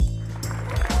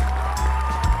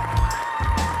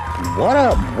What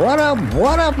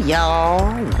up,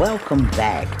 y'all? Welcome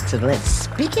back to Let's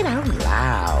Speak It Out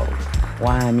Loud.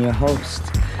 Why, I'm your host,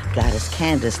 Goddess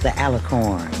Candace the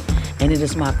Alicorn, and it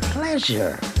is my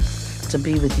pleasure to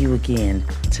be with you again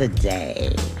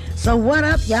today. So what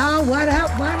up, y'all? What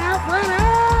up?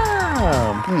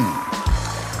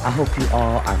 I hope you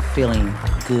all are feeling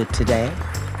good today.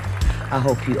 I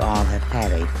hope you all have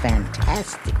had a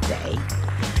fantastic day.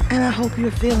 And I hope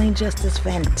you're feeling just as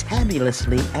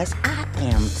fantabulously as I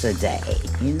am today,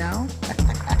 you know?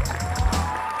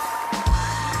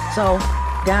 So,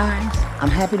 guys, I'm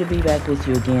happy to be back with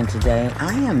you again today.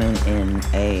 I am in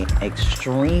a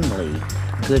extremely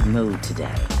good mood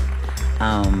today.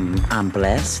 I'm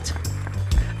blessed.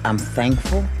 I'm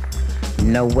thankful.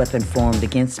 No weapon formed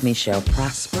against me shall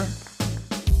prosper.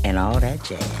 And all that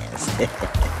jazz.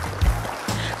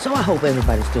 So I hope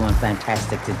everybody's doing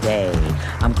fantastic today.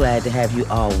 I'm glad to have you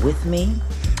all with me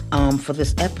for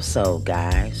this episode,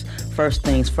 guys. First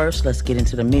things first, let's get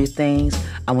into the meat of things.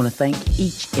 I want to thank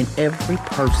each and every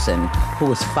person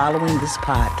who is following this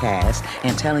podcast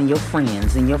and telling your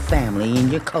friends and your family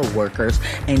and your coworkers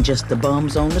and just the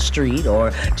bums on the street or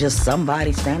just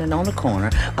somebody standing on the corner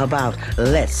about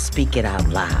Let's Speak It Out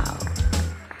Loud.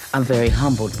 I'm very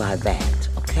humbled by that,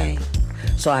 okay?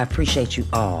 So I appreciate you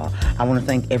all. I want to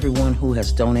thank everyone who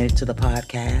has donated to the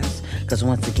podcast, because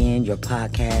once again, your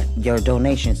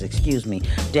donations,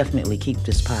 definitely keep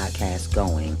this podcast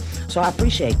going. So I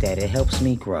appreciate that. It helps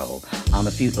me grow.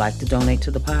 If you'd like to donate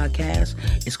to the podcast,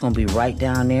 it's going to be right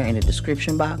down there in the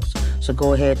description box. So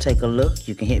go ahead, take a look.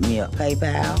 You can hit me up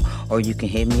PayPal or you can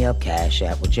hit me up Cash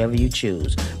App, whichever you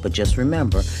choose. But just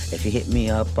remember, if you hit me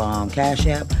up Cash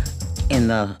App, in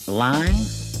the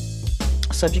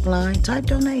subject line, type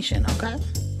donation, okay?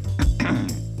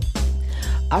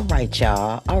 All right,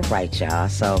 y'all.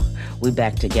 So we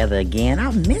back together again.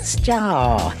 I missed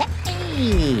y'all.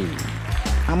 Hey,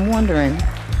 I'm wondering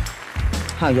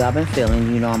how y'all been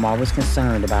feeling. You know, I'm always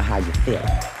concerned about how you're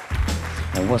feeling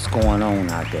and what's going on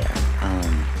out there.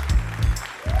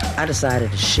 I decided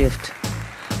to shift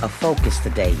a focus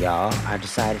today, y'all. I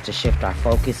decided to shift our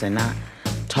focus and not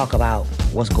talk about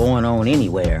what's going on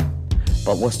anywhere,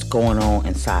 but what's going on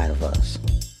inside of us.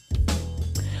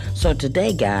 So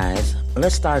today, guys,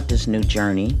 let's start this new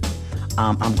journey.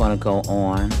 I'm going to go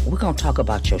on. We're going to talk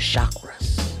about your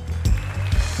chakras.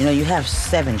 You know, you have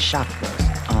 7 chakras.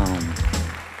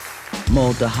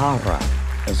 Muladhara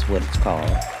is what it's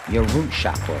called. Your root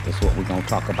chakra is what we're going to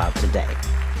talk about today.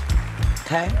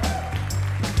 Okay?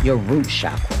 Your root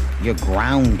chakra, your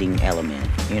grounding element,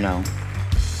 you know.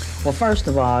 Well, first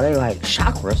of all, they like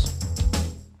chakras.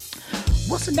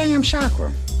 What's a damn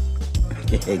chakra?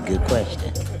 Good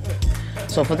question.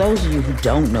 So for those of you who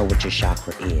don't know what your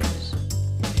chakra is,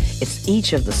 it's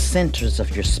each of the centers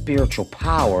of your spiritual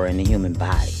power in the human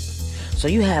body. So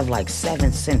you have like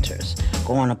 7 centers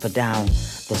going up and down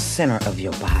the center of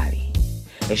your body.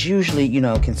 It's usually,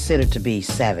 considered to be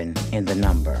 7 in the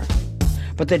number.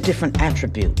 But there are different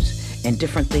attributes and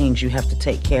different things you have to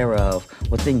take care of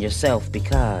within yourself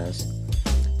because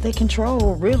they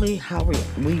control really how we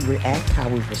react, how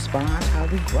we respond, how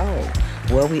we grow,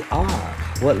 where we are,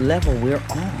 what level we're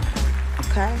on,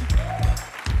 okay?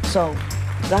 So,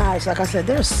 guys, like I said,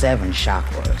 there's 7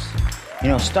 chakras.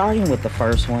 Starting with the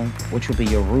first one, which will be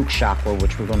your root chakra,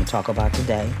 which we're going to talk about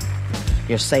today,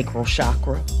 your sacral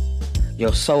chakra,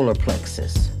 your solar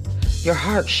plexus, your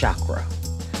heart chakra,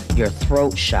 your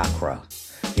throat chakra,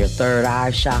 your third eye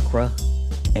chakra,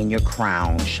 and your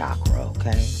crown chakra,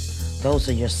 okay? Those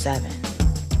are your 7.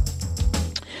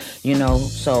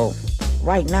 So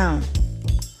right now,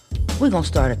 we're going to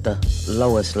start at the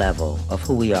lowest level of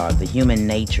who we are, the human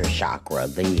nature chakra,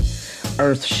 the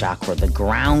earth chakra, the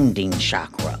grounding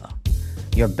chakra,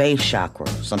 your base chakra,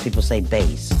 some people say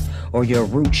base, or your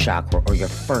root chakra, or your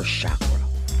first chakra,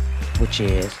 which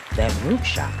is that root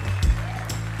chakra.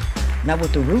 Now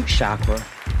with the root chakra,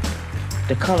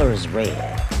 the color is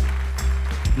red.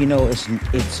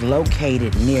 It's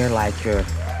located near like your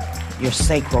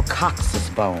sacral coccyx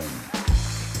bone.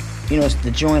 It's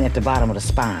the joint at the bottom of the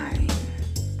spine.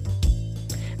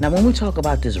 Now, when we talk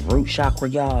about this root chakra,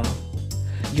 y'all,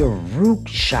 your root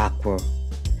chakra,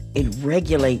 it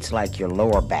regulates like your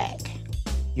lower back,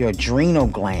 your adrenal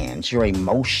glands, your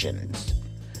emotions,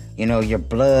 your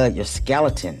blood, your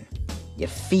skeleton, your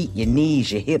feet, your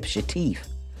knees, your hips, your teeth,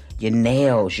 your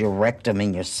nails, your rectum,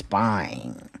 and your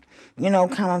spine.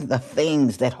 Kind of the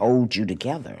things that hold you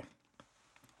together.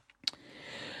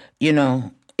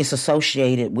 It's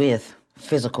associated with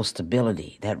physical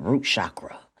stability, that root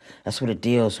chakra. That's what it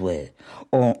deals with.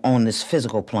 Or on this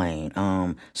physical plane,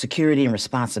 security and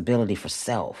responsibility for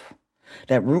self.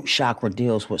 That root chakra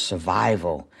deals with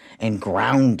survival and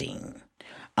grounding.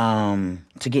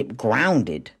 To get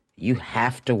grounded, you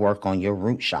have to work on your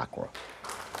root chakra.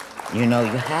 You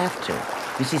have to.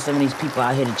 You see some of these people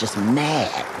out here that just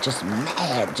mad,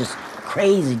 just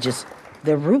crazy, just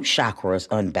their root chakra is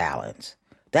unbalanced.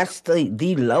 That's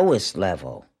the lowest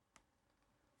level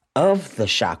of the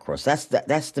chakras.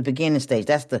 That's the beginning stage.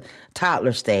 That's the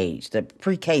toddler stage, the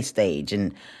pre-K stage.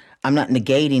 And I'm not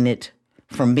negating it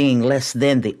from being less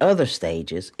than the other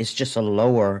stages. It's just a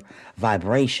lower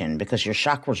vibration because your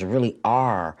chakras really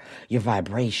are your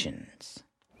vibrations.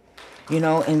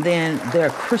 And then there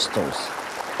are crystals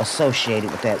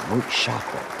associated with that root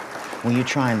chakra when you're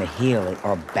trying to heal it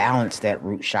or balance that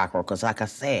root chakra. Because like I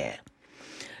said,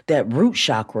 that root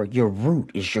chakra, your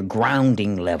root is your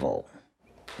grounding level.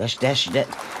 That's that.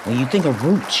 When you think of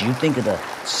roots, you think of the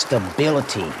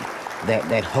stability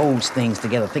that holds things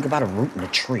together. Think about a root in a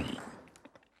tree.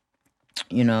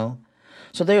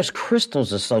 So there's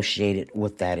crystals associated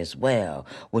with that as well,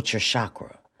 with your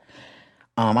chakra.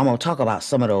 I'm going to talk about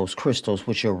some of those crystals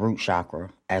with your root chakra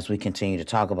as we continue to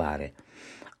talk about it.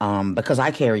 Because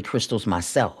I carry crystals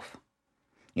myself.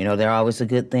 They're always a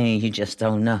good thing. You just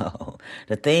don't know.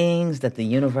 The things that the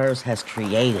universe has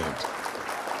created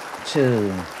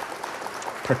to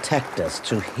protect us,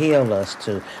 to heal us,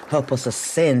 to help us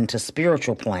ascend to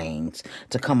spiritual planes,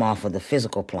 to come off of the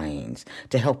physical planes,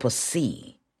 to help us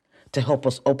see, to help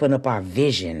us open up our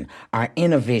vision, our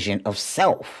inner vision of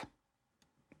self.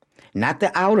 Not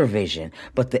the outer vision,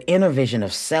 but the inner vision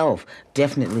of self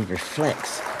definitely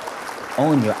reflects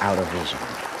on your outer vision.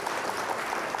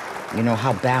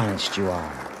 How balanced you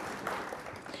are.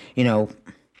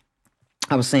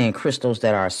 I was saying crystals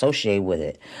that are associated with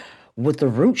it. With the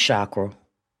root chakra,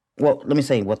 well, let me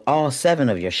say, with all 7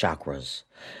 of your chakras,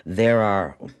 there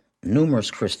are numerous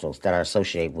crystals that are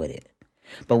associated with it.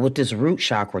 But with this root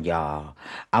chakra, y'all,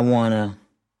 I want to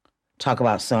talk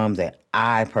about some that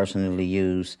I personally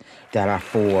use that are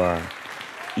for,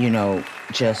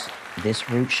 just this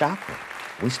root chakra.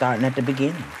 We starting at the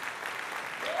beginning.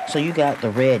 So you got the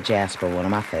red jasper, one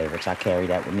of my favorites. I carry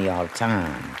that with me all the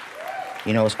time.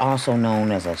 It's also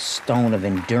known as a stone of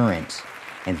endurance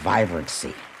and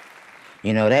vibrancy.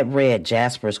 That red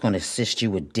jasper is going to assist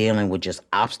you with dealing with just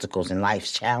obstacles and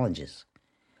life's challenges.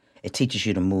 It teaches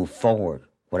you to move forward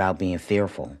without being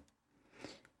fearful.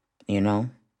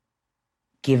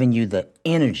 Giving you the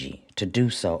energy to do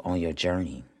so on your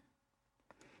journey.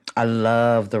 I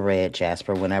love the red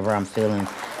jasper whenever I'm feeling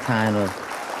kind of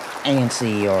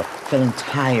antsy or feeling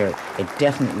tired. It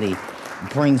definitely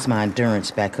brings my endurance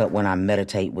back up when I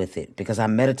meditate with it because I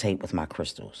meditate with my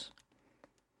crystals.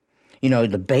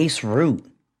 The base root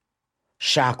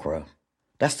chakra,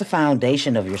 that's the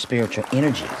foundation of your spiritual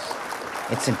energies.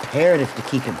 It's imperative to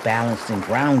keep it balanced and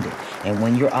grounded. And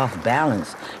when you're off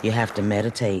balance, you have to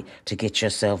meditate to get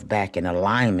yourself back in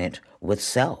alignment with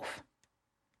self.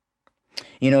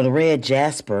 The red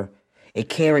jasper, it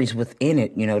carries within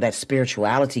it, that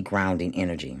spirituality grounding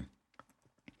energy.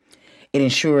 It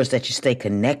ensures that you stay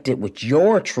connected with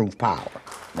your true power,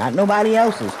 not nobody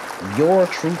else's, your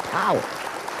true power.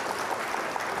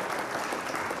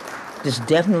 This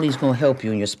definitely is going to help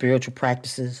you in your spiritual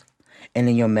practices and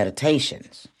in your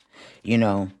meditations.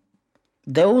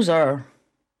 Those are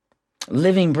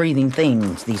living, breathing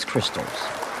things, these crystals.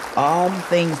 All the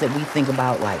things that we think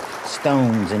about like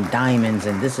stones and diamonds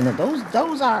and this and that,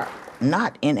 those are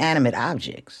not inanimate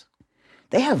objects.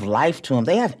 They have life to them.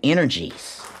 They have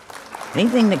energies.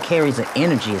 Anything that carries an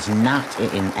energy is not an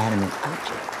inanimate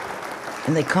object.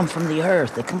 And they come from the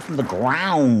earth. They come from the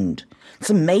ground. It's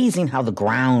amazing how the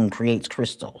ground creates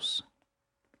crystals.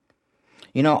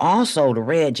 Also, the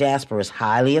red jasper is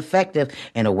highly effective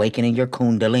in awakening your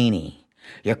kundalini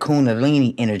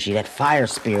energy, that fire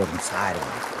spirit inside of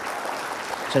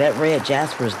you. So that red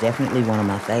jasper is definitely one of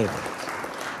my favorites.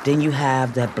 Then you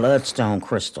have that bloodstone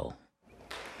crystal.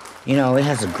 It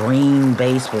has a green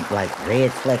base with like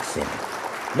red flecks in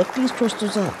it. Look these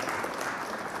crystals up.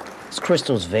 This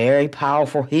crystal is very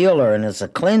powerful healer and it's a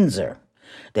cleanser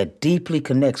that deeply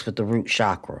connects with the root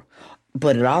chakra.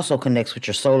 But it also connects with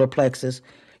your solar plexus,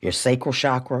 your sacral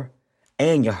chakra,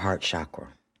 and your heart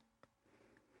chakra.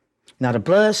 Now, the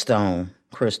bloodstone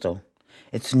crystal,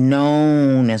 it's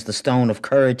known as the stone of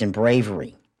courage and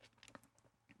bravery.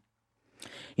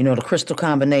 The crystal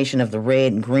combination of the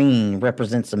red and green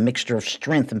represents a mixture of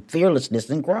strength and fearlessness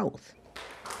and growth.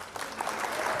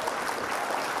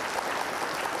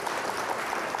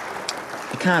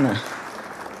 It kind of,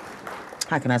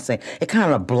 how can I say, it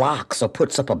kind of blocks or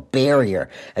puts up a barrier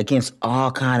against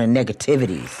all kind of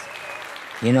negativities,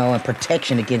 and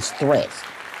protection against threats.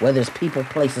 whether it's people,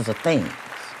 places, or things.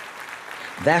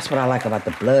 That's what I like about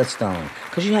the bloodstone,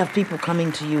 because you have people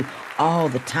coming to you all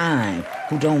the time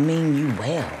who don't mean you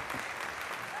well.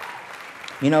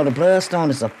 You know, the bloodstone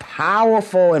is a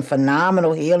powerful and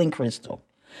phenomenal healing crystal.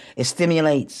 It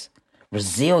stimulates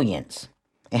resilience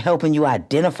and helping you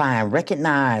identify and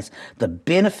recognize the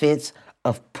benefits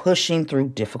of pushing through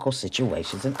difficult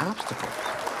situations and obstacles.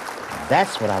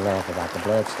 That's what I love about the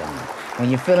bloodstone. When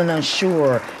you're feeling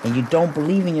unsure and you don't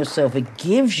believe in yourself, it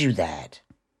gives you that.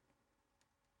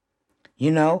 You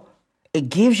know, it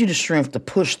gives you the strength to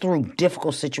push through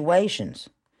difficult situations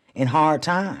in hard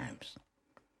times.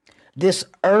 This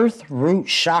earth root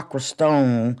chakra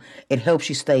stone, it helps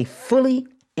you stay fully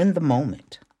in the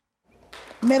moment.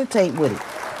 Meditate with it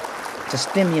to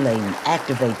stimulate and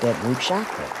activate that root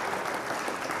chakra.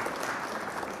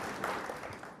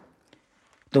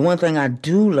 The one thing I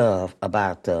do love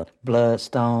about the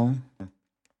bloodstone,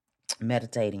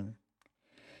 meditating,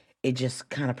 it just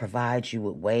kind of provides you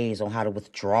with ways on how to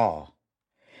withdraw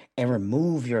and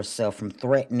remove yourself from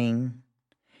threatening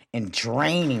and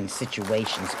draining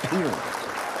situations, period.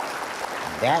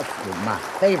 That's my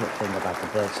favorite thing about the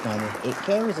bloodstone. It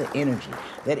carries an energy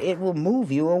that it will move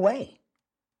you away.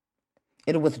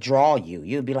 It'll withdraw you.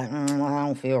 You'll be like, I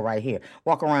don't feel right here.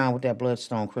 Walk around with that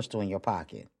bloodstone crystal in your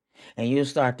pocket. And you'll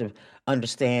start to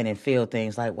understand and feel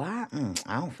things like, why?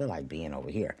 I don't feel like being over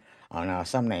here. Oh, no,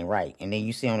 something ain't right. And then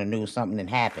you see on the news something that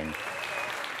happened,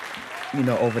 you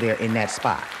know, over there in that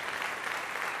spot.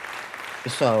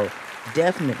 So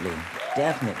definitely,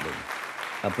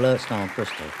 a bloodstone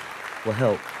crystal will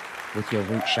help with your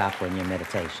root chakra and your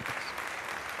meditations.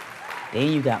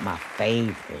 Then you got my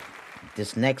favorite.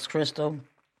 This next crystal,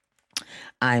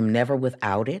 I'm never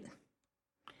without it.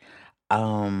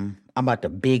 I'm about to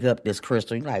big up this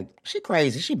crystal. You're like, she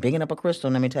crazy. She bigging up a crystal.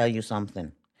 Let me tell you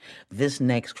something. This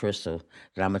next crystal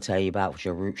that I'm going to tell you about with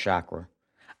your root chakra,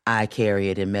 I carry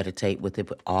it and meditate with it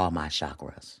with all my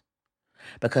chakras.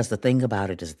 Because the thing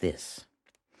about it is this.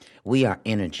 We are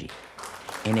energy.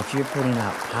 And if you're putting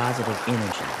out positive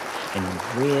energy and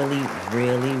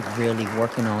really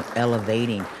working on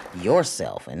elevating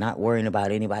yourself and not worrying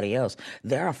about anybody else,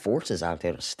 there are forces out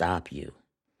there to stop you.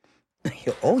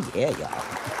 Oh, yeah,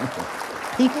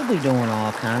 y'all. People be doing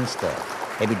all kinds of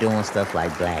stuff. They be doing stuff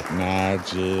like black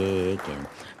magic and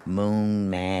moon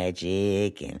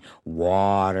magic and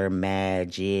water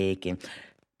magic. And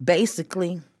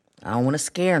basically, I don't want to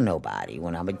scare nobody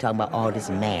when I be talking about all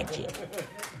this magic.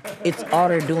 It's all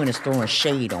they're doing is throwing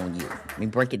shade on you. Let me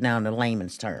break it down in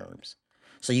layman's terms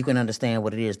so you can understand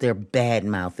what it is. They're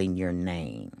bad-mouthing your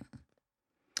name.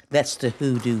 That's the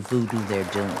voodoo they're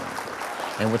doing.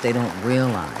 And what they don't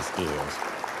realize is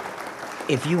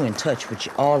if you in touch with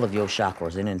all of your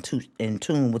chakras and in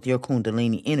tune with your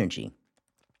kundalini energy,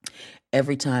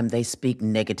 every time they speak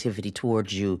negativity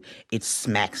towards you, it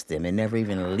smacks them. It never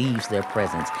even leaves their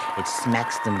presence. It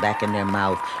smacks them back in their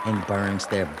mouth and burns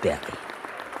their belly.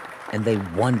 And they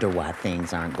wonder why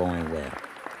things aren't going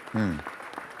well.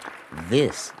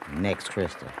 This next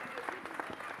crystal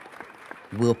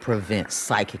will prevent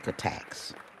psychic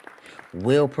attacks,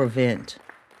 will prevent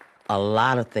a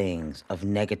lot of things of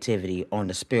negativity on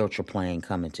the spiritual plane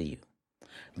coming to you.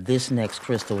 This next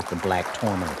crystal is the black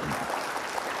tourmaline.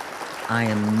 I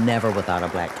am never without a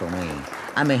black tourmaline.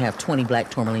 I may have 20 black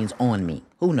tourmalines on me.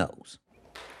 Who knows?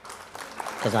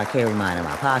 Because I carry mine in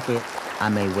my pocket. I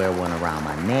may wear one around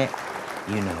my neck.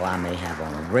 You know, I may have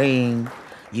on a ring.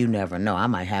 You never know. I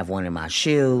might have one in my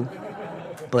shoe.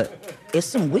 But it's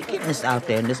some wickedness out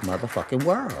there in this motherfucking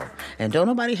world. And don't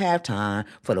nobody have time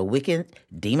for the wicked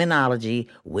demonology,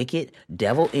 wicked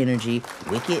devil energy,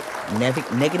 wicked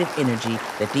negative energy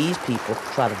that these people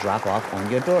try to drop off on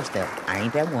your doorstep. I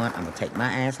ain't that one. I'm going to take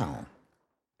my ass home.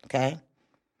 Okay?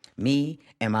 Me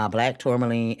and my black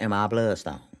tourmaline and my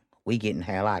bloodstone. We getting the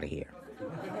hell out of here.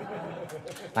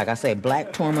 Like I said,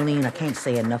 black tourmaline, I can't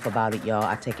say enough about it, y'all.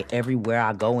 I take it everywhere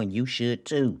I go, and you should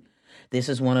too. This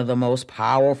is one of the most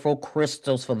powerful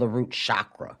crystals for the root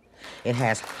chakra. It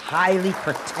has highly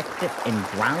protective and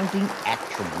grounding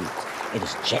attributes. It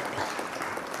is jet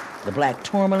black. The black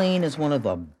tourmaline is one of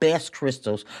the best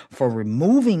crystals for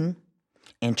removing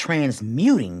and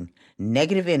transmuting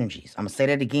negative energies. I'm going to say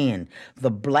that again.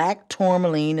 The black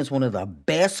tourmaline is one of the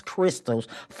best crystals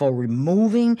for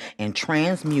removing and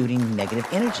transmuting negative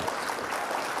energies.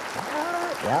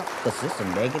 Yeah, because there's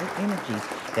some negative energies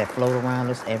that float around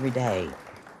us every day.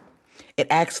 It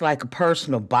acts like a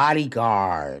personal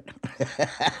bodyguard.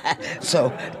 So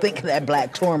think of that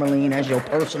black tourmaline as your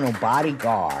personal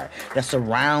bodyguard that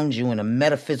surrounds you in a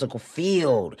metaphysical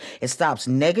field. It stops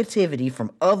negativity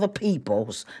from other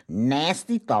people's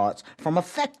nasty thoughts from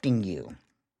affecting you.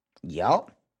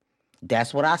 Yup.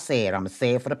 That's what I said. I'm going to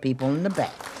say it for the people in the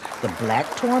back. The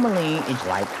black tourmaline is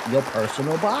like your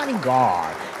personal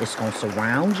bodyguard. It's going to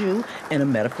surround you in a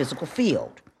metaphysical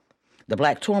field. The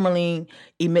black tourmaline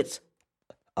emits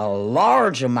a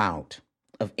large amount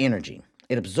of energy.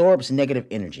 It absorbs negative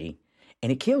energy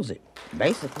and it kills it,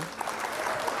 basically.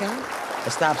 Okay?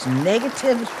 It stops I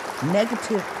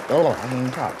can't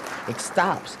even talk. It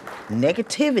stops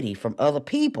negativity from other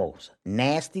people's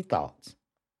nasty thoughts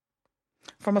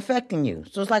from affecting you.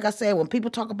 So it's like I said, when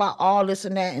people talk about all this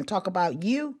and that and talk about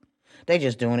you, they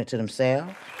just doing it to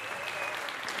themselves.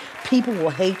 People will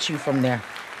hate you from their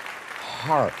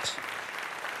heart.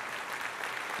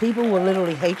 People will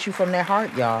literally hate you from their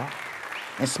heart, y'all,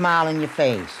 and smile in your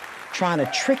face, trying to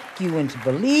trick you into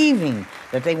believing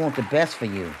that they want the best for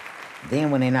you.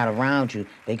 Then when they're not around you,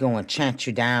 they go and chant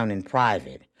you down in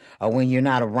private. Or when you're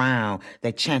not around,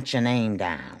 they chant your name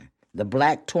down. The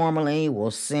black tourmaline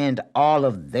will send all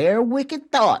of their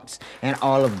wicked thoughts and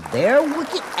all of their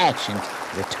wicked actions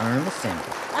return to sender.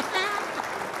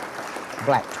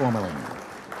 Black tourmaline.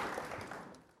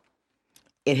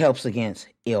 It helps against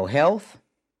ill health,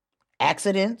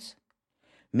 accidents,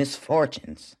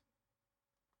 misfortunes.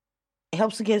 It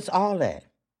helps against all that.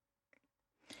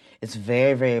 It's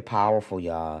very, very powerful,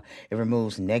 y'all. It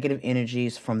removes negative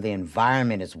energies from the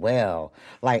environment as well,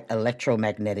 like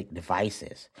electromagnetic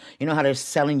devices. You know how they're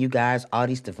selling you guys all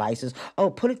these devices? Oh,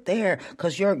 put it there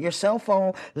because your cell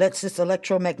phone lets this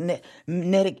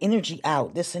electromagnetic energy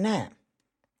out, this and that.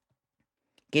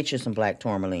 Get you some black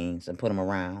tourmalines and put them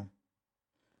around.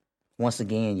 Once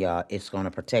again, y'all, it's going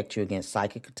to protect you against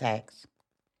psychic attacks.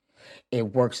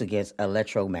 It works against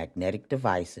electromagnetic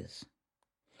devices.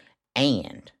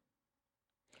 And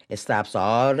it stops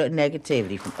all the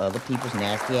negativity from other people's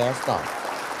nasty ass thoughts,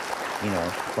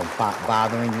 from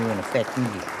bothering you and affecting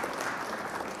you.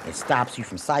 It stops you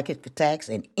from psychic attacks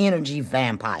and energy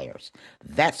vampires.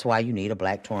 That's why you need a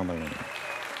black tourmaline.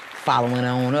 Following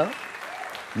on up,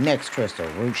 next crystal,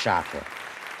 root chakra.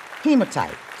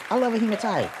 Hematite. I love a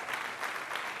hematite.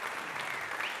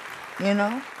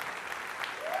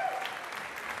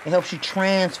 It helps you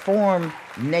transform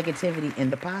negativity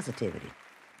into positivity.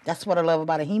 That's what I love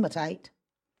about a hematite.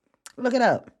 Look it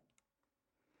up.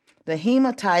 The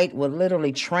hematite will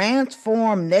literally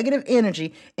transform negative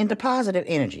energy into positive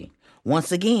energy.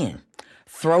 Once again,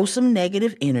 throw some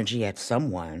negative energy at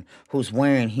someone who's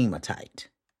wearing hematite.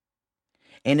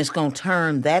 And it's going to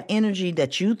turn that energy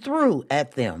that you threw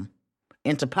at them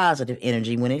into positive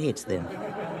energy when it hits them.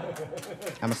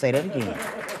 I'm going to say that again.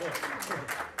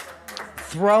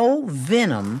 Throw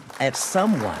venom at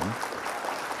someone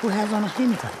who has on a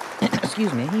hematite.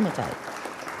 Excuse me, a hematite.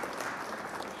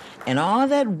 And all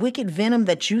that wicked venom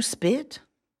that you spit,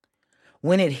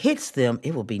 when it hits them,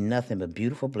 it will be nothing but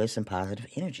beautiful bliss and positive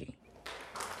energy.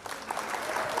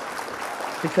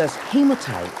 Because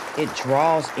hematite, it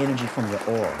draws energy from your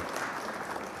aura.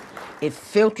 It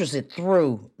filters it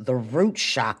through the root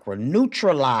chakra,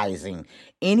 neutralizing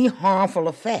any harmful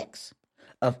effects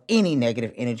of any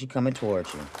negative energy coming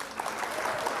towards you.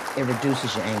 It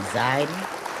reduces your anxiety,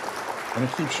 and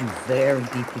it keeps you very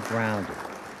deeply grounded.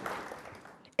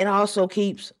 It also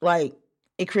keeps,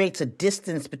 it creates a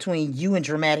distance between you and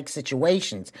dramatic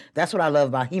situations. That's what I love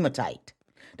about hematite.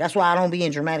 That's why I don't be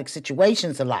in dramatic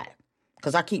situations a lot,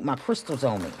 because I keep my crystals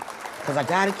on me. Because I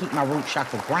got to keep my root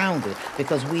chakra grounded,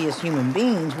 because we as human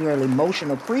beings, we are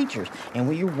emotional creatures. And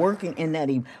when you're working in that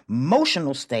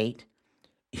emotional state,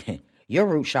 your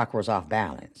root chakra is off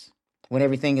balance. When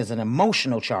everything is an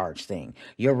emotional charge thing,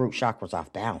 your root chakra is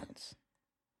off balance.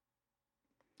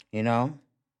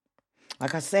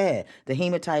 Like I said, the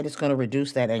hematite is going to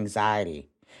reduce that anxiety.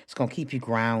 It's going to keep you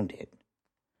grounded.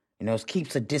 It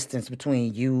keeps a distance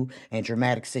between you and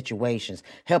dramatic situations,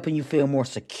 helping you feel more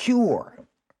secure.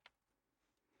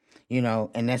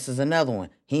 And this is another one.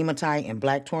 Hematite and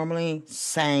black tourmaline,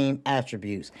 same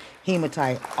attributes.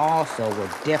 Hematite also will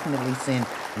definitely send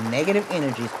negative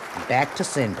energies back to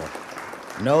sender.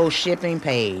 No shipping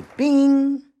paid.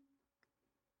 Bing!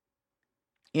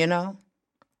 It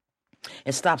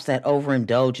stops that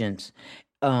overindulgence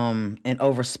and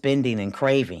overspending and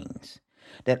cravings.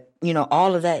 That,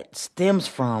 all of that stems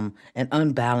from an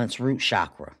unbalanced root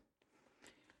chakra.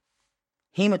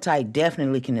 Hematite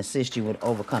definitely can assist you with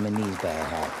overcoming these bad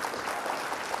habits.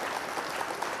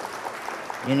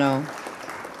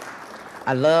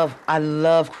 I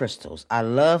love crystals. I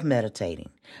love meditating.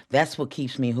 That's what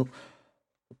keeps me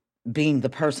being the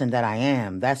person that I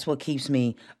am. That's what keeps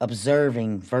me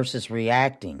observing versus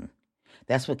reacting.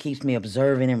 That's what keeps me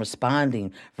observing and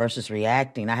responding versus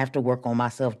reacting. I have to work on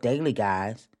myself daily,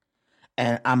 guys.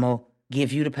 And I'm going to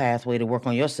give you the pathway to work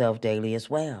on yourself daily as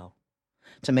well.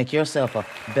 To make yourself a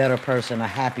better person, a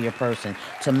happier person,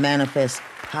 to manifest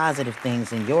positive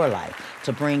things in your life,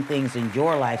 to bring things in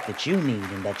your life that you need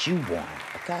and that you want,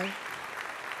 okay?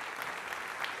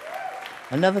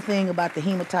 Another thing about the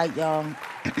hematite, y'all,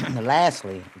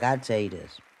 lastly, I gotta tell you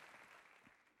this.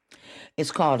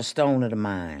 It's called the stone of the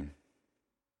mind.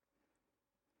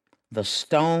 The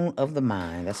stone of the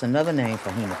mind. That's another name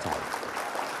for hematite.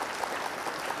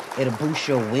 It'll boost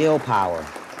your willpower,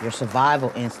 your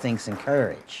survival instincts, and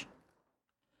courage.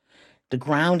 The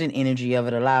grounding energy of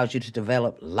it allows you to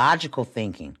develop logical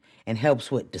thinking and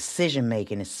helps with decision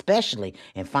making, especially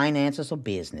in finances or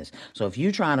business. So if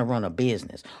you're trying to run a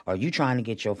business or you're trying to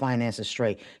get your finances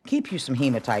straight, keep you some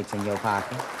hematites in your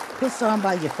pocket. Put some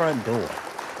by your front door.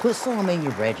 Put some in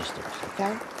your registers,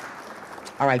 okay?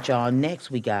 All right, y'all.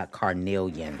 Next, we got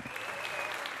carnelian.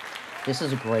 This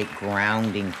is a great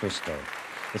grounding crystal.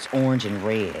 It's orange and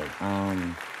red.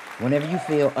 Whenever you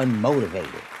feel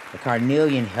unmotivated, the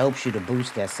carnelian helps you to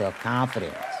boost that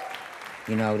self-confidence,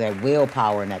 that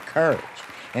willpower and that courage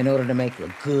in order to make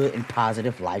good and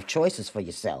positive life choices for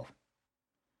yourself.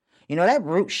 That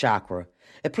root chakra,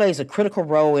 it plays a critical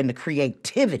role in the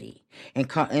creativity.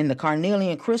 In the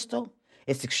carnelian crystal,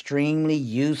 it's extremely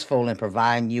useful in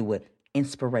providing you with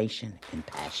inspiration and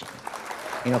passion.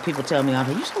 People tell me,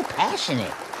 you're so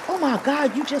passionate. Oh my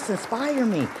God, you just inspire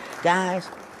me. Guys,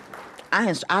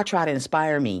 I try to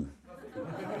inspire me,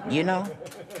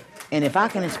 And if I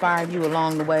can inspire you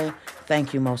along the way,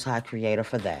 thank you, Most High Creator,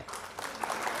 for that.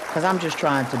 Because I'm just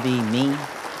trying to be me,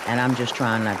 and I'm just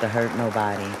trying not to hurt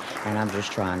nobody, and I'm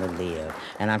just trying to live.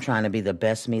 And I'm trying to be the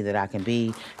best me that I can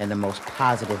be and the most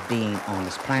positive being on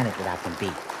this planet that I can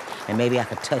be. And maybe I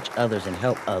could touch others and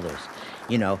help others.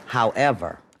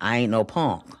 However, I ain't no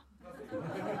punk.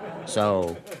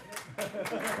 So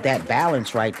that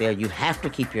balance right there, you have to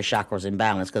keep your chakras in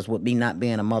balance, because with me not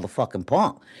being a motherfucking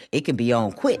punk, it can be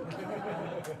on quick.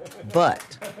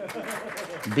 But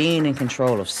being in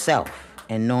control of self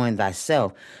and knowing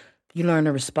thyself, you learn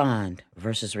to respond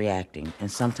versus reacting.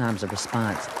 And sometimes a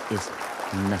response is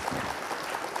nothing.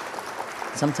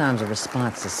 Sometimes a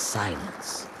response is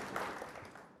silence.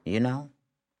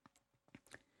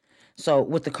 So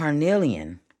with the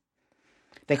carnelian,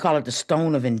 they call it the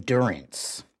stone of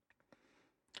endurance,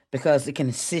 because it can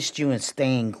assist you in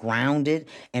staying grounded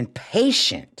and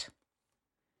patient.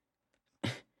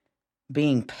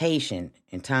 Being patient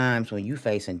in times when you're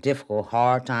facing difficult,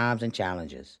 hard times and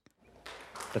challenges.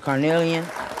 The carnelian,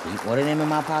 I keep one of them in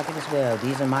my pocket as well.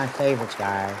 These are my favorites,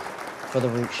 guys, for the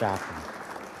root chakra.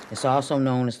 It's also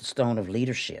known as the stone of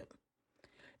leadership.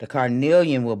 The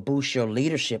carnelian will boost your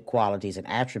leadership qualities and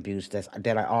attributes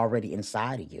that are already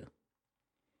inside of you.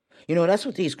 That's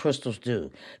what these crystals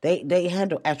do. They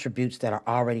handle attributes that are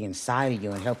already inside of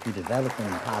you and help you develop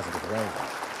them in positive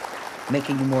ways,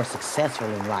 making you more successful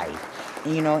in life,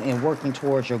 and working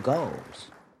towards your goals.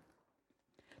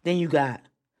 Then you got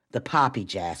the poppy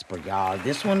jasper, y'all.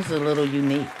 This one's a little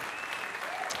unique.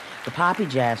 The poppy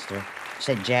jasper,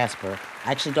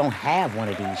 I actually don't have one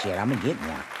of these yet. I'm going to get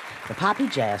one. The poppy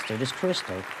jasper, this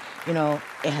crystal,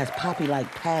 it has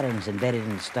poppy-like patterns embedded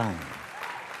in the stone.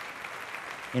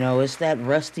 It's that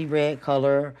rusty red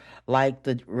color like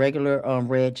the regular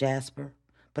red jasper,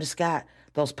 but it's got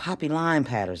those poppy line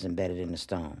patterns embedded in the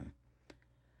stone.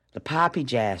 The poppy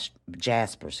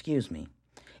jasper,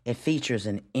 it features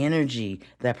an energy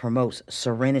that promotes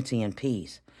serenity and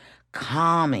peace,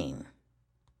 calming,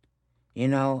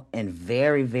 and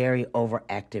very, very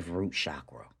overactive root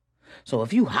chakra. So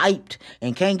if you hyped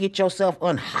and can't get yourself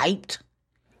unhyped,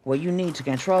 where you need to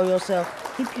control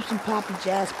yourself, keep you some poppy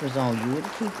jaspers on you. It'll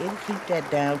keep that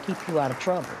down, keep you out of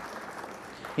trouble.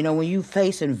 When you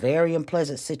facing very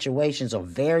unpleasant situations or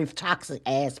very toxic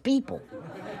ass people,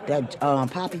 that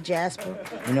poppy jasper,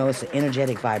 it's an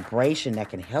energetic vibration that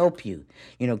can help you,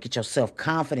 get your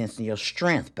self-confidence and your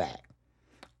strength back,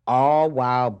 all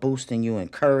while boosting you in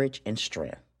courage and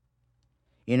strength.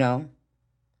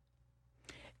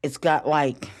 It's got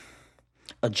like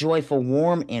a joyful,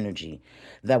 warm energy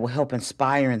that will help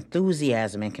inspire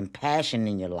enthusiasm and compassion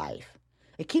in your life.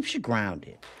 It keeps you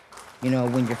grounded,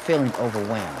 when you're feeling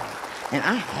overwhelmed. And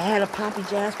I had a poppy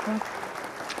jasper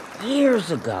years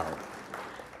ago,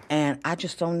 and I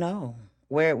just don't know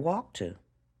where it walked to.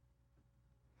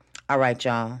 All right,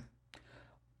 y'all.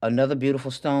 Another beautiful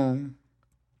stone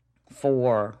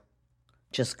for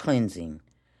just cleansing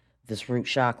this root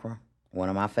chakra One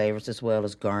of my favorites as well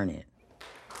is garnet.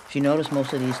 If you notice,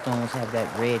 most of these stones have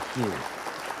that red hue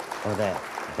or that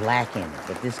black in it,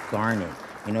 but this garnet,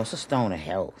 it's a stone of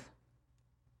health.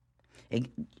 It,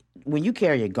 when you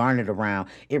carry a garnet around,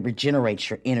 it regenerates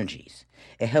your energies.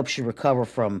 It helps you recover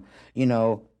from,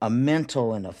 a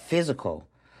mental and a physical,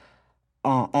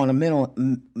 on a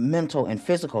mental and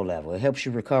physical level. It helps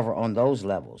you recover on those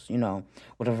levels,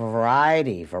 with a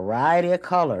variety of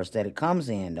colors that it comes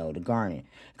in, though, the garnet.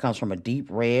 It comes from a deep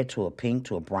red to a pink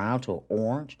to a brown to an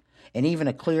orange and even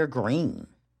a clear green.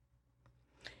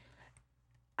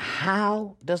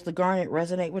 How does the garnet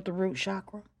resonate with the root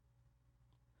chakra?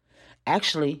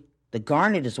 Actually, the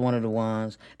garnet is one of the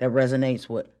ones that resonates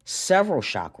with several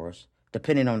chakras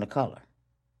depending on the color.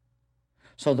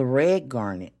 So the red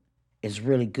garnet is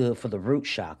really good for the root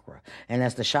chakra. And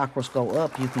as the chakras go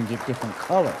up, you can get different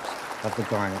colors of the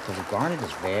garnet because the garnet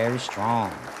is very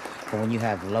strong. But when you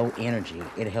have low energy,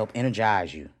 it'll help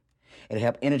energize you. It'll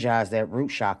help energize that root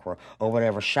chakra or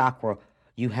whatever chakra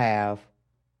you have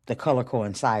the color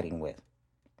coinciding with.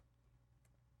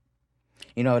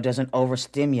 It doesn't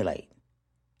overstimulate.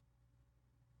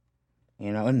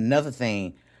 Another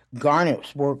thing,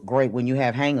 garnets work great when you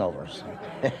have hangovers.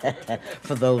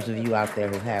 For those of you out there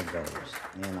who have those,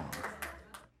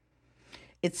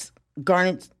 It's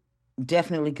garnet's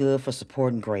definitely good for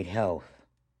supporting great health.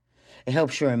 It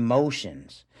helps your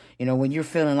emotions. When you're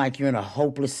feeling like you're in a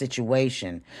hopeless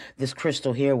situation, this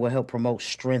crystal here will help promote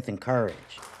strength and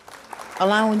courage,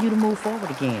 allowing you to move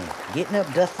forward again, getting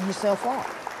up, dusting yourself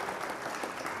off.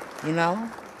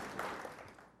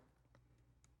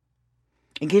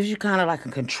 It gives you kind of like a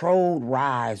controlled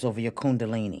rise over your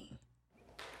kundalini.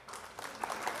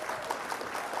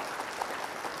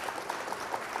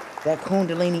 That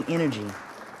kundalini energy,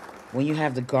 when you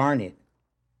have the garnet,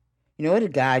 it'll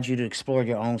guide you to explore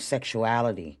your own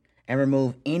sexuality and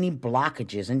remove any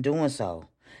blockages in doing so.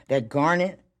 That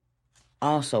garnet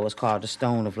also is called the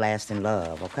stone of lasting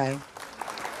love, okay?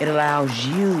 It allows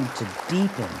you to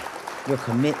deepen your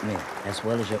commitment as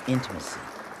well as your intimacy.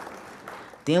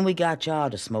 Then we got y'all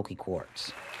the smoky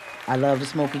quartz. I love the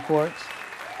smoky quartz.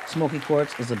 Smoky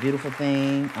quartz is a beautiful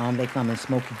thing. They come in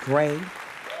smoky gray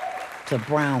to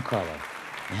brown color.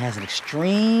 It has an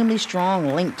extremely strong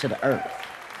link to the earth.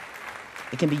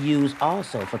 It can be used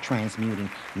also for transmuting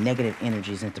negative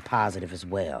energies into positive as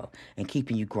well and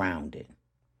keeping you grounded.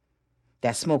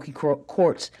 That smoky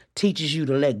quartz teaches you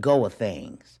to let go of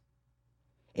things.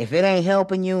 If it ain't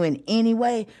helping you in any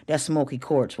way, that smoky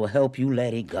quartz will help you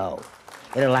let it go.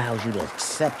 It allows you to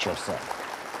accept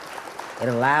yourself. It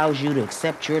allows you to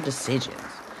accept your decisions.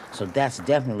 So that's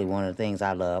definitely one of the things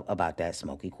I love about that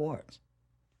smoky quartz.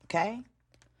 Okay?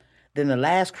 Then the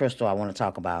last crystal I want to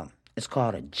talk about is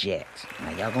called a jet. Now,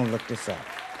 y'all going to look this up.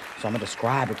 So I'm going to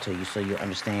describe it to you so you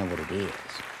understand what it is.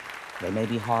 They may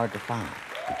be hard to find,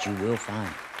 but you will find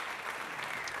it.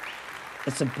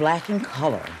 It's a black in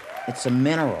color. It's a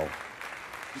mineral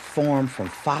formed from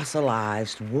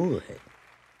fossilized wood.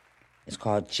 It's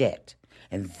called jet.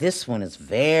 And this one is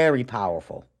very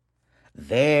powerful.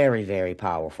 Very, very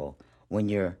powerful when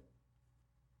you're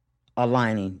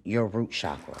aligning your root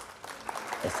chakra.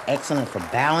 It's excellent for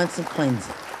balance and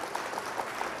cleansing.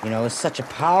 It's such a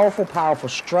powerful, powerful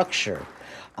structure.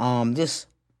 This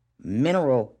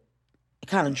mineral, it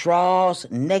kind of draws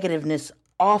negativeness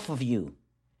off of you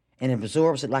and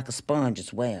absorbs it like a sponge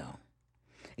as well.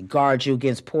 It guards you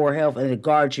against poor health and it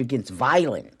guards you against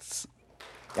violence.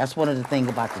 That's one of the things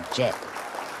about the jet.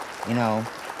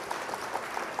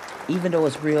 Even though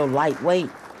it's real lightweight,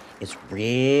 it's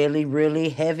really, really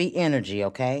heavy energy,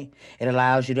 okay? It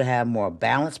allows you to have more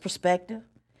balanced perspective.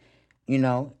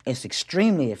 It's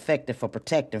extremely effective for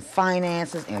protecting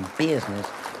finances and business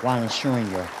while ensuring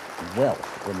your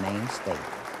wealth remains stable.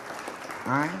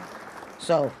 All right?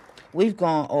 So we've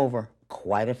gone over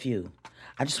quite a few.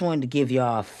 I just wanted to give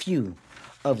y'all a few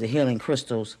of the healing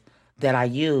crystals that I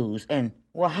use. And,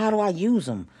 well, how do I use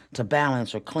them to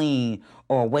balance or clean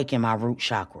or awaken my root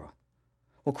chakra?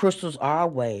 Well, crystals are a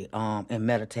way in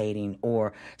meditating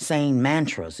or saying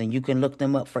mantras, and you can look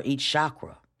them up for each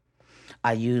chakra.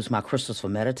 I use my crystals for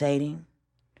meditating.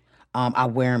 I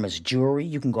wear them as jewelry.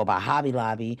 You can go by Hobby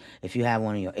Lobby if you have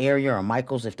one in your area, or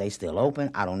Michael's if they still open,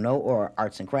 I don't know, or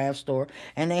arts and crafts store.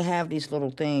 And they have these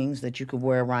little things that you can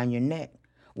wear around your neck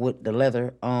with the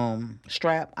leather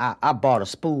strap. I bought a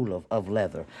spool of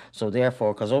leather. So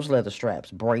therefore, because those leather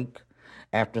straps break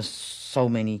after so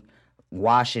many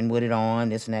washing with it on,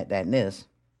 this and that and this.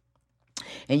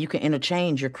 And you can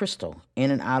interchange your crystal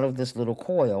in and out of this little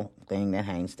coil thing that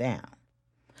hangs down.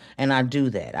 And I do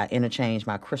that. I interchange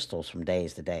my crystals from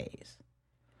days to days.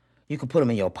 You can put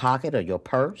them in your pocket or your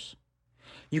purse.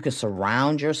 You can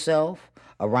surround yourself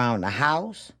around the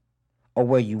house or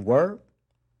where you work.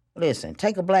 Listen,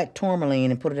 take a black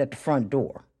tourmaline and put it at the front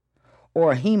door.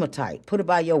 Or a hematite, put it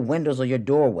by your windows or your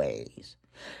doorways.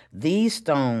 These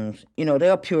stones,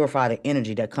 they'll purify the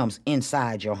energy that comes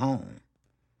inside your home.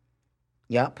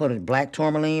 Yeah, put a black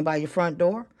tourmaline by your front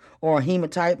door or a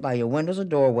hematite by your windows or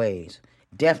doorways.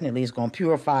 Definitely it's going to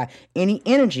purify any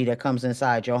energy that comes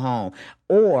inside your home.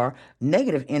 Or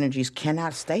negative energies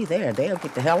cannot stay there. They'll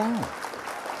get the hell on.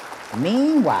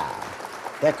 Meanwhile,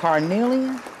 that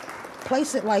carnelian,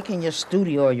 place it like in your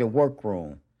studio or your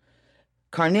workroom.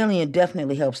 Carnelian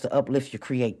definitely helps to uplift your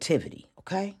creativity,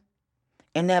 okay?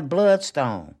 And that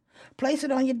bloodstone, place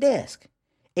it on your desk.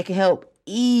 It can help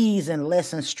ease and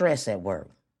lessen stress at work.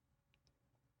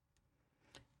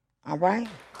 All right?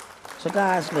 So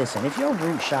guys, listen, if your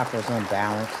root chakra is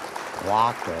unbalanced,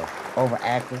 blocked, or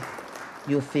overactive,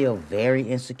 you'll feel very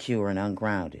insecure and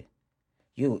ungrounded.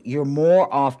 You're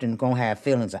more often going to have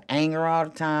feelings of anger all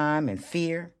the time and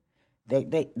fear.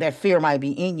 That fear might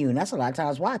be in you, and that's a lot of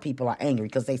times why people are angry,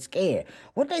 because they're scared.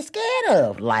 What they scared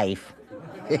of? Life.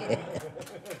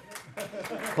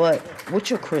 But with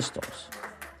your crystals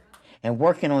and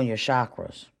working on your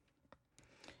chakras,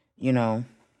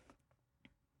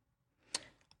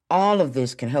 all of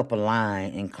this can help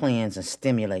align and cleanse and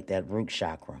stimulate that root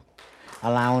chakra,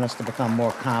 allowing us to become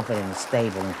more confident and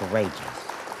stable and courageous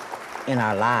in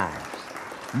our lives,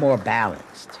 more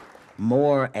balanced,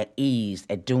 more at ease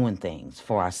at doing things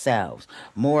for ourselves,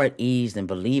 more at ease in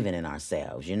believing in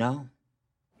ourselves, All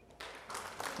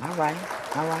right.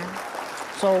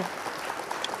 So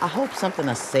I hope something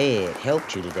I said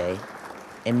helped you today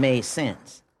and made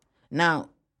sense. Now,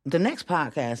 the next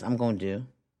podcast I'm going to do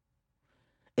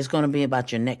is going to be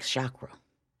about your next chakra.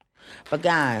 But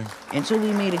guys, until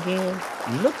we meet again,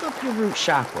 look up your root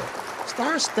chakra.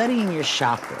 Start studying your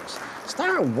chakras.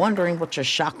 Start wondering what your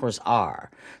chakras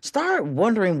are. Start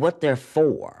wondering what they're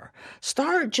for.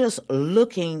 Start just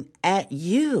looking at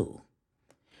you.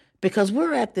 Because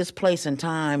we're at this place in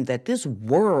time that this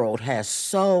world has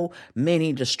so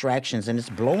many distractions, and it's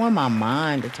blowing my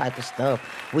mind the type of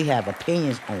stuff we have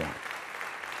opinions on.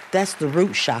 That's the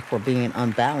root chakra being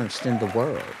unbalanced in the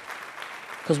world.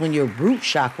 Because when your root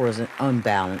chakra is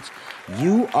unbalanced,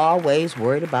 you always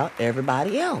worried about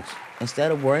everybody else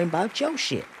instead of worrying about your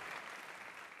shit.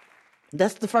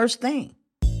 That's the first thing.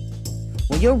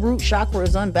 When your root chakra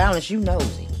is unbalanced, you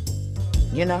nosy.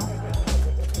 You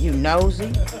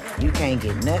nosy. You can't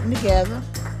get nothing together.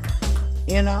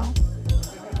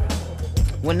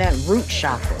 When that root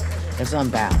chakra is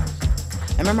unbalanced.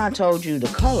 And remember I told you the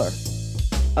color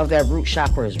of that root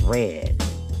chakra is red.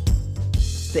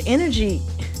 The energy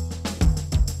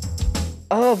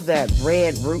of that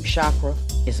red root chakra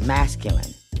is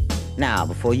masculine. Now,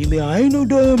 before you be, I ain't no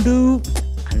damn dude,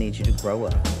 I need you to grow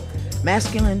up.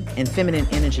 Masculine and feminine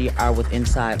energy are within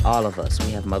inside all of us.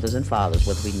 We have mothers and fathers,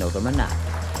 whether we know them or not.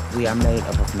 We are made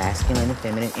up of masculine and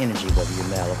feminine energy, whether you're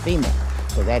male or female.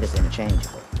 So that is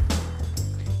interchangeable.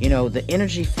 The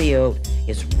energy field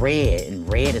is red, and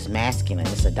red is masculine.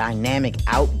 It's a dynamic,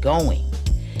 outgoing.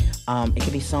 It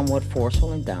can be somewhat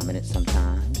forceful and dominant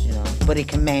sometimes, but it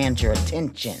commands your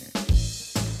attention.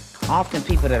 Often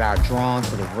people that are drawn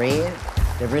to the red,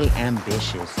 they're really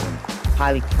ambitious and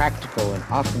highly practical, and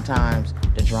oftentimes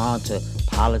they're drawn to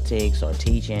politics or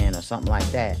teaching or something like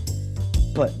that.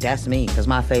 But that's me, because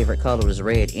my favorite color is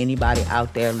red. Anybody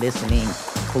out there listening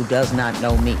who does not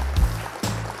know me,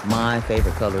 my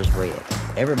favorite color is red.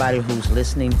 Everybody who's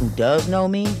listening who does know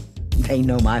me, they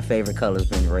know my favorite color has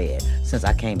been red since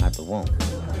I came out the womb.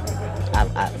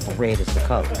 Red is the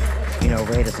color.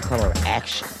 Red is the color of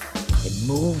action. It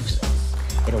moves us.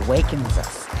 It awakens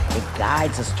us. It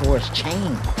guides us towards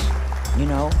change.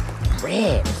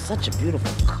 Red is such a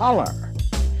beautiful color.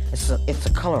 It's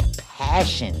a color of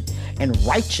passion and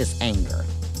righteous anger.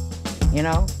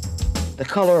 The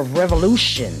color of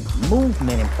revolution,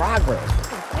 movement, and progress.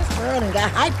 This girl done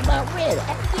got hyped about red.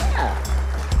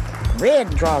 Yeah.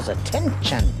 Red draws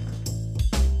attention.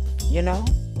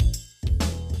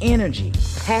 Energy,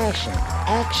 passion,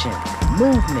 action,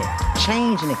 movement,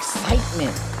 change, and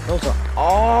excitement. Those are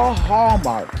all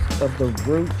hallmarks of the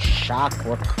root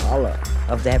chakra color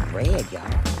of that red, y'all.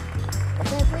 Of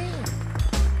that red.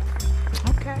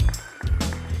 Okay.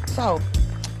 So,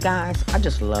 guys, I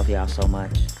just love y'all so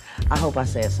much. I hope I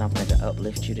said something to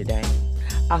uplift you today.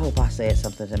 I hope I said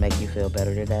something to make you feel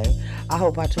better today. I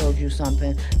hope I told you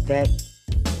something that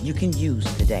you can use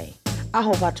today. I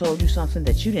hope I told you something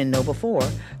that you didn't know before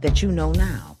that you know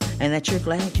now and that you're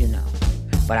glad you know.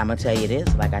 But I'm going to tell you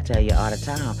this, like I tell you all the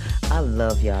time, I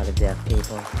love y'all to death,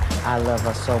 people. I love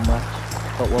us so much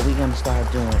But what we're going to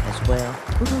start doing as well,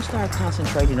 we're going to start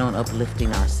concentrating on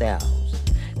uplifting ourselves.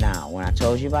 Now, when I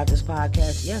told you about this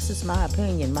podcast, yes, it's my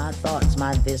opinion, my thoughts,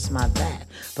 my this, my that,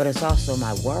 but it's also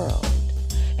my world.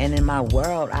 And in my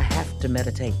world, I have to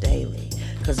meditate daily.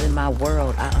 Because in my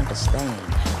world, I understand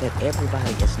that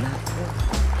everybody is not for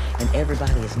you. And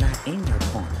everybody is not in your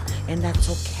corner. And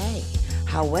that's okay.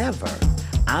 However,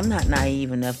 I'm not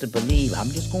naive enough to believe I'm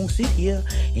just going to sit here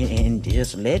and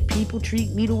just let people treat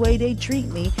me the way they treat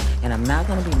me. And I'm not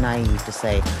going to be naive to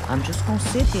say, I'm just going to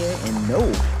sit here and know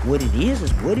what it is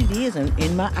what it is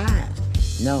in my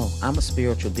eyes. No, I'm a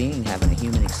spiritual being having a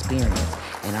human experience.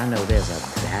 And I know there's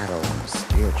a battle in the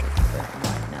spiritual realm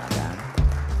right now, guys.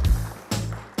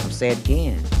 I'm saying it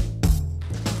again.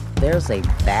 There's a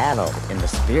battle in the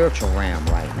spiritual realm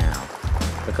right now.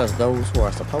 Because those who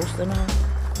are supposed to know,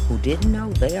 who didn't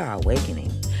know, they are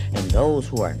awakening. And those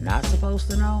who are not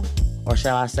supposed to know, or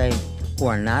shall I say, who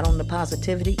are not on the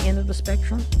positivity end of the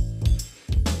spectrum,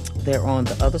 they're on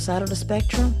the other side of the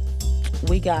spectrum.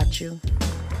 We got you.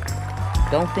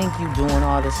 Don't think you doing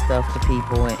all this stuff to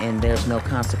people and there's no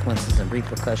consequences and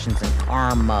repercussions and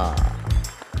karma.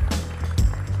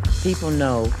 People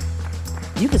know.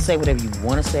 You can say whatever you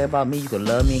want to say about me. You can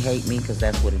love me, hate me, because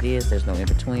that's what it is. There's no in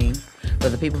between. But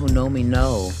the people who know me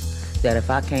know that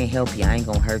if I can't help you, I ain't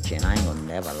going to hurt you, and I ain't going to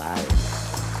never lie to you.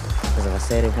 Because if I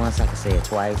said it once, I can say it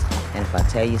twice. And if I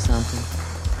tell you something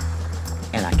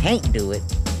and I can't do it,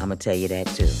 I'm going to tell you that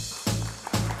too.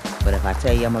 But if I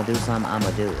tell you I'm going to do something, I'm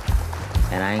going to do it.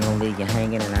 And I ain't going to leave you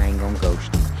hanging, and I ain't going to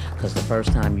ghost you. Because the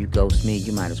first time you ghost me,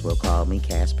 you might as well call me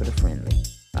Casper the Friendly.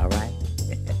 All right?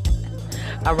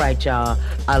 All right, y'all.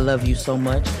 I love you so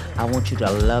much. I want you to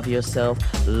love yourself,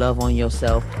 love on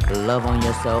yourself, love on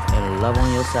yourself, and love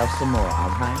on yourself some more. All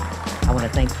right? I want to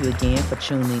thank you again for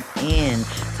tuning in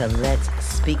to Let's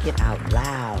Speak It Out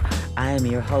Loud. I am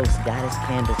your host, Goddess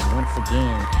Candace, once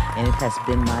again, and it has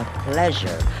been my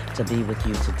pleasure to be with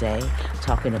you today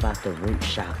talking about the root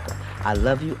chakra. I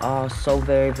love you all so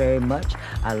very, very much.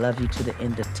 I love you to the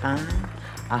end of time.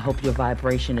 I hope your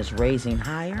vibration is raising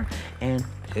higher, and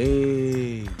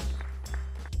peace.